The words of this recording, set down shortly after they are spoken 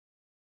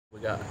We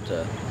got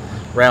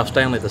Ralph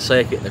Stanley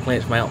II, the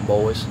Clinch Mountain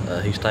Boys.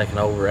 He's taking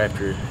over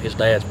after his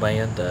dad's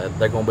band.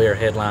 They're going to be our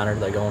headliner.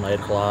 They go on 8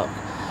 o'clock.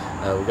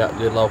 We got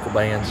good local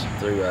bands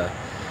through.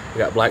 We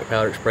got Black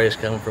Powder Express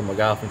coming from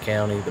McGoffin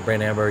County, the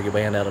Brent Amberger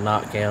Band out of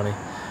Knott County,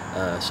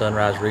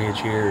 Sunrise Ridge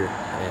here,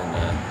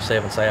 and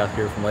 7 South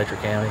here from Letcher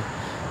County.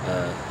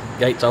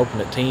 Gates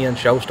open at 10.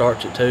 Show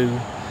starts at 2.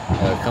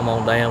 Come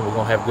on down. We're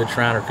going to have good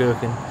Shriner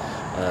cooking.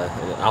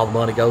 All the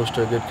money goes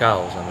to a good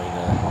cause. I mean,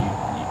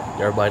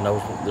 everybody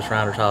knows the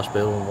Shriners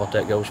Hospital and what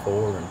that goes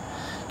for, and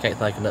can't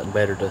think of nothing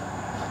better to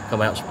come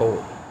out and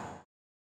support.